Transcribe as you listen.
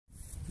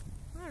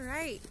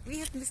Alright, we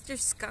have Mr.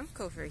 Skunk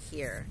over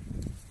here.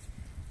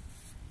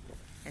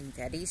 And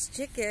Daddy's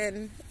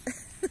chicken.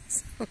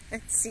 So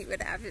let's see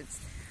what happens.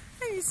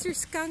 Hi, Mr.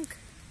 Skunk.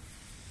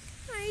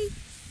 Hi.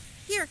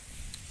 Here.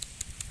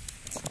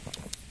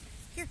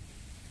 Here.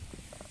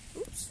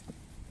 Oops.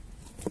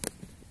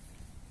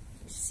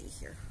 Let's see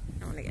here. I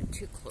don't want to get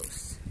too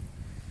close.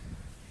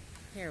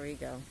 Here we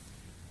go.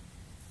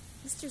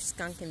 Mr.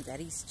 Skunk and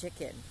Betty's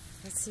chicken.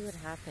 Let's see what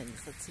happens.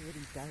 Let's see what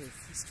he does.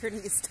 He's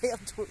turning his tail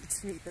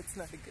towards me. That's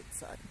not a good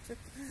sign.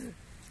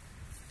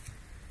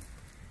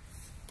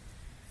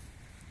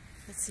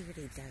 Let's see what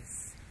he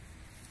does.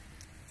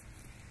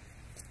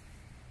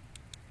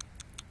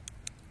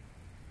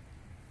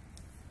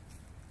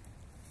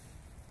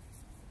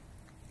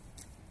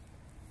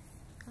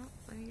 Oh,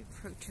 let me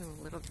approach him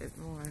a little bit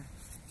more.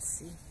 Let's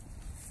see.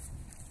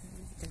 I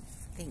really didn't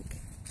think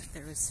that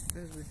there was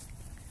food.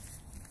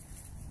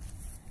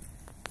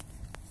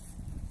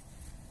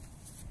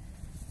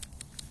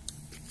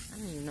 I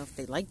don't even know if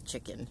they like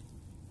chicken.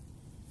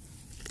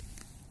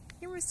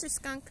 Here, Mr.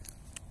 Skunk.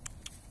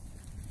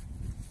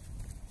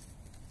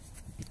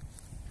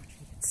 Watch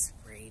me get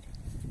sprayed.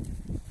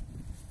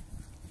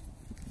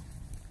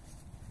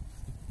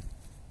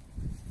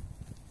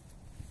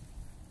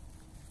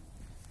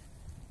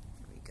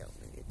 There we go.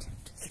 Let me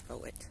attempt to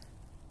throw it.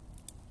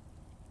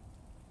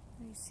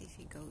 Let me see if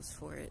he goes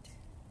for it.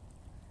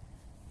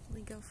 Will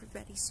he go for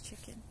Betty's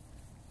chicken?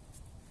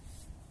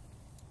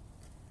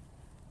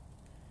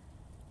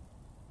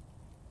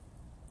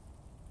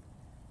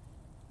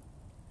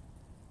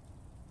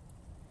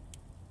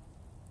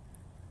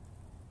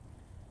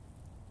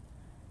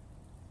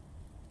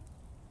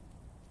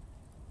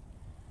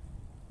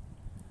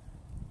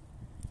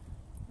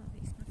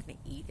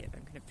 Eat it.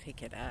 I'm going to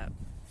pick it up.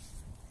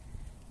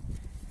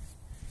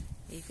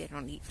 Maybe they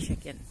don't eat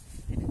chicken.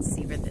 I didn't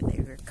see whether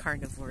they were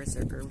carnivores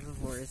or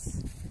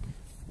herbivores.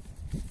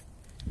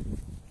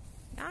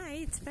 Hi,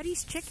 it's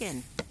Betty's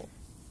chicken.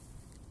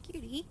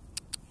 Cutie.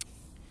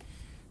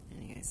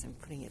 Anyways, I'm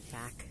putting it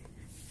back.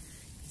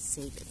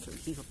 Save it for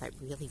people that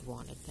really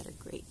want it, that are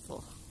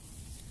grateful.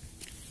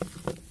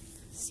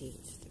 Save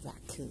the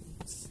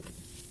raccoons.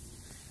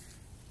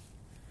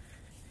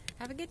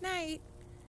 Have a good night.